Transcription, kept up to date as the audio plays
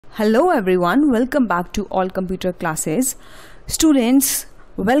Hello everyone, welcome back to all computer classes. Students,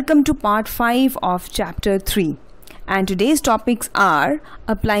 welcome to part 5 of chapter 3, and today's topics are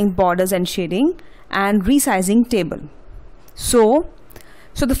applying borders and shading and resizing table. So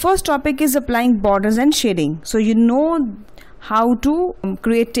the first topic is applying borders and shading. So you know how to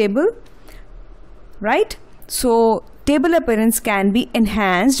create table, right? So table appearance can be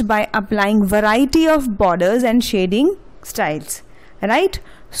enhanced by applying variety of borders and shading styles, right?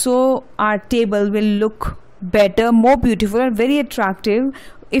 So our table will look better, more beautiful and very attractive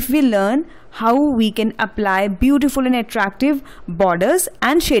if we learn how we can apply beautiful and attractive borders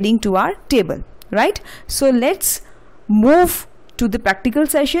and shading to our table, right? So let's move to the practical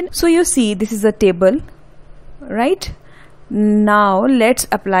session. So you see this is a table, right? Now let's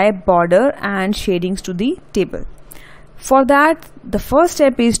apply border and shadings to the table. For that, the first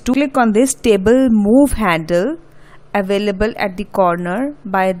step is to click on this table move handle available at the corner.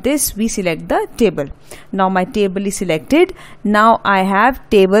 By this we select the table. Now my table is selected. Now I have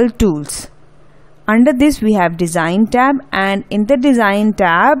table tools. Under this we have design tab, and in the design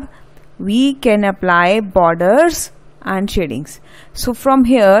tab we can apply borders and shadings. So from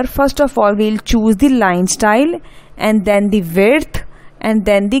here, first of all we'll choose the line style, and then the width, and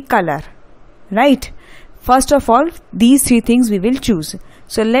then the color, right? First of all these three things we will choose.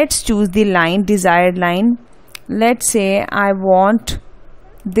 So let's choose the line, desired line. Let's say I want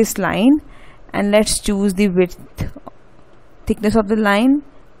this line, and let's choose the width, thickness of the line,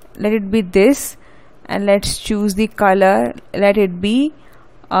 let it be this, and let's choose the color, let it be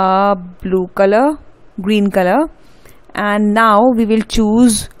blue color, green color. And now we will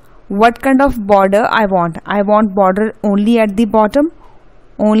choose what kind of border I want. I want border only at the bottom,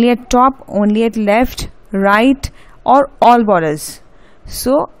 only at top, only at left, right, or all borders.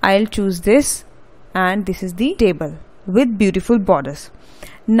 So I'll choose this, and this is the table with beautiful borders.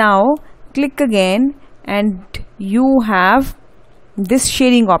 Now click again, and you have this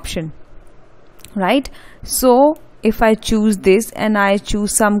shading option, right? So if I choose this and I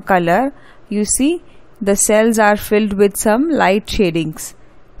choose some color, you see the cells are filled with some light shadings.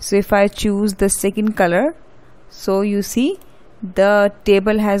 So if I choose the second color, so you see the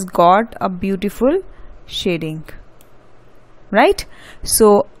table has got a beautiful shading, right?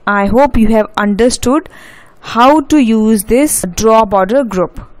 So I hope you have understood how to use this draw border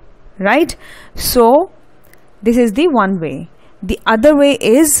group, right? So this is the one way. The other way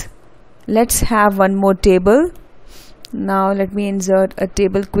is, let's have one more table. Now let me insert a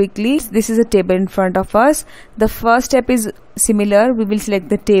table quickly. This is a table in front of us. The first step is similar. We will select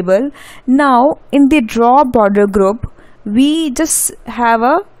the table. Now in the draw border group, we just have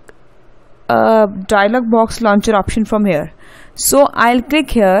a dialog box launcher option from here. So I'll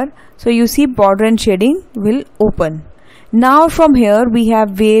click here. So you see border and shading will open. Now from here we have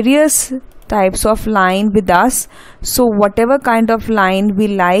various types of line with us. So whatever kind of line we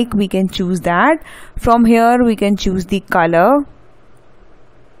like, we can choose that. From here we can choose the color.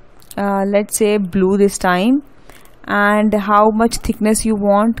 Let's say blue this time, and how much thickness you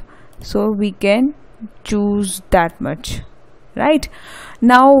want. So we can choose that much, right?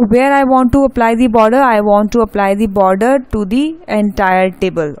 Now where I want to apply the border, I want to apply the border to the entire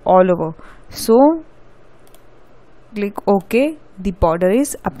table all over. So click OK, the border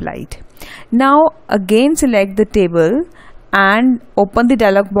is applied. Now again select the table and open the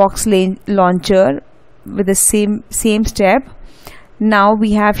dialog box launcher with the same step. Now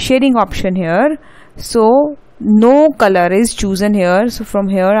we have shading option here. So no color is chosen here. So from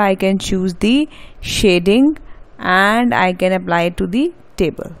here I can choose the shading and I can apply it to the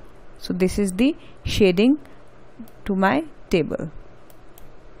table. So this is the shading to my table,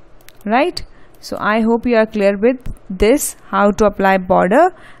 right? So I hope you are clear with this, how to apply border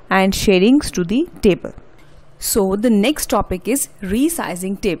and shadings to the table. So the next topic is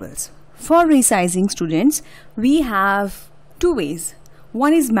resizing tables. For resizing, students, we have two ways.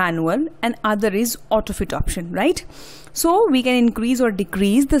 One is manual and other is Autofit option, right? So we can increase or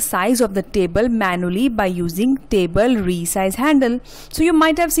decrease the size of the table manually by using table resize handle. So you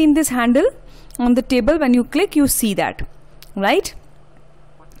might have seen this handle on the table. When you click, you see that, right?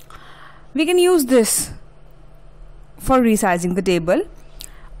 We can use this for resizing the table,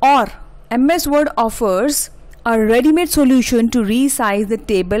 or MS Word offers a ready-made solution to resize the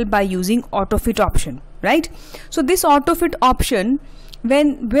table by using Autofit option, right? So this Autofit option,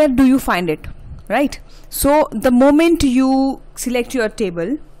 where do you find it, right? So the moment you select your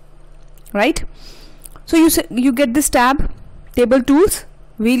table, right? So you get this tab, table tools.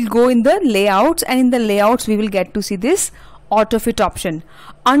 We'll go in the layouts, and in the layouts we will get to see this Autofit option.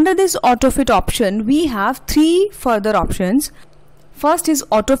 Under this Autofit option we have three further options. First is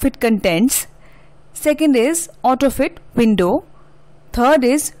Autofit contents, second is Autofit window, third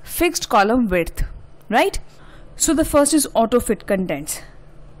is fixed column width, right? So the first is Autofit contents.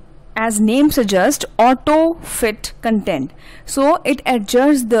 As name suggests, Autofit content. So it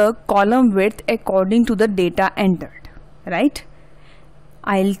adjusts the column width according to the data entered, right?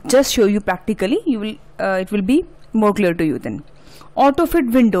 I'll just show you practically. It will be more clear to you then.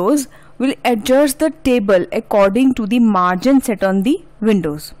 Autofit windows will adjust the table according to the margin set on the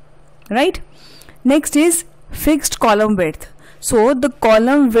windows, right? Next is fixed column width. So the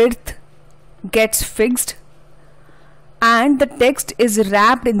column width gets fixed and the text is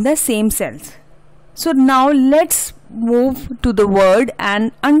wrapped in the same cells. So now let's move to the word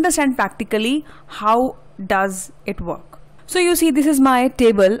and understand practically how does it work. So you see, this is my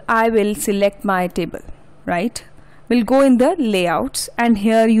table. I will select my table, right? We'll go in the layouts and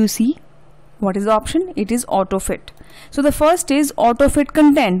here you see what is the option. It is Autofit. So the first is Autofit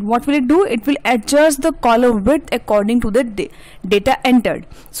content. What will it do? It will adjust the column width according to the data entered.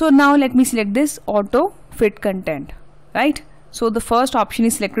 So now let me select this Autofit content, right? So the first option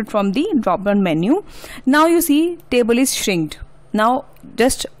is selected from the drop down menu. Now you see table is shrinked. Now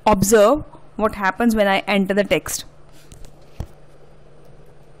just observe what happens when I enter the text.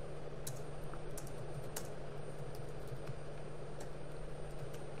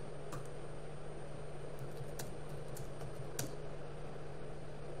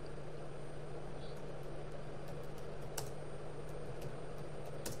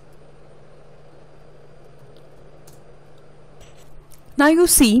 Now you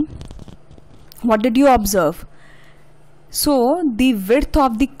see, what did you observe? So the width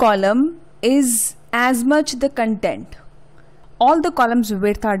of the column is as much the content. All the columns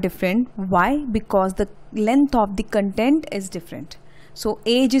width are different. Why? Because the length of the content is different. So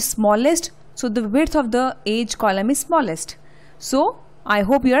age is smallest, so the width of the age column is smallest. So I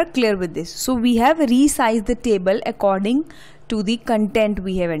hope you are clear with this. So we have resized the table according to the content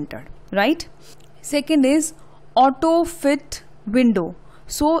we have entered, right? Second is Autofit window.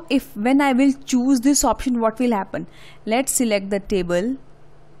 So if when I will choose this option, what will happen? Let's select the table.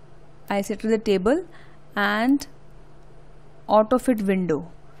 I select the table and Autofit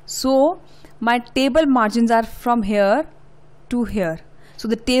window. So my table margins are from here to here. So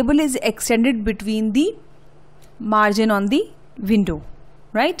the table is extended between the margin on the window,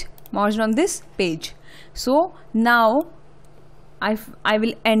 right? Margin on this page. So now I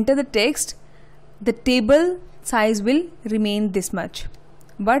will enter the text. The table size will remain this much,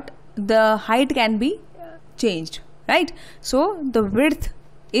 but the height can be changed, right? So the width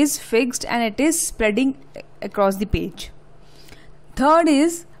is fixed and it is spreading across the page. Third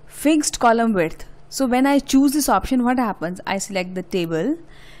is fixed column width. So when I choose this option, what happens? I select the table,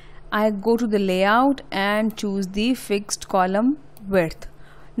 I go to the layout and choose the fixed column width.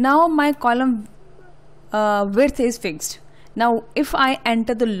 Now my column width is fixed. Now if I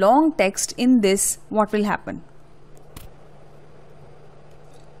enter the long text in this, what will happen?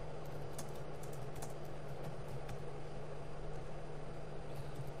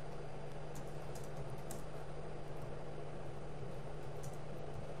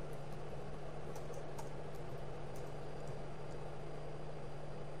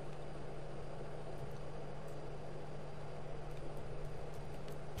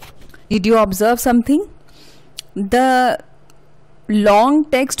 Did you observe something? The long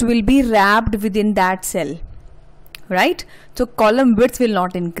text will be wrapped within that cell, right? So column width will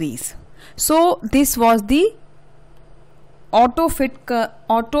not increase. So this was the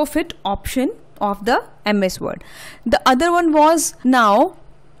Autofit option of the MS Word. The other one was, now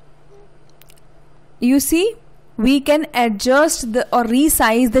you see, we can adjust or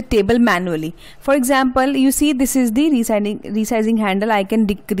resize the table manually. For example, you see this is the resizing handle. I can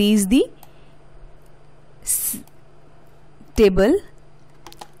decrease the table,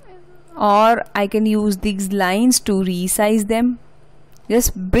 or I can use these lines to resize them.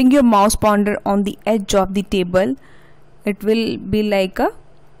 Just bring your mouse pointer on the edge of the table. It will be like a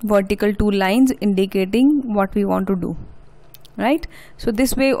vertical two lines indicating what we want to do, right? So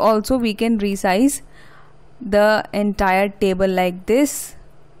this way also we can resize the entire table like this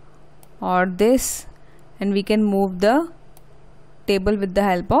or this, and we can move the table with the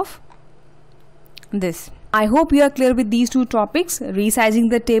help of this. I hope you are clear with these two topics, resizing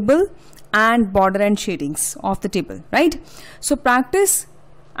the table and border and shadings of the table, right? So practice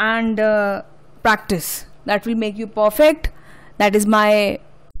and practice, that will make you perfect. That is my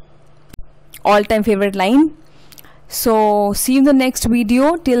all-time favorite line. So see you in the next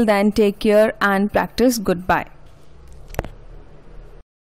video. Till then, take care and practice. Goodbye.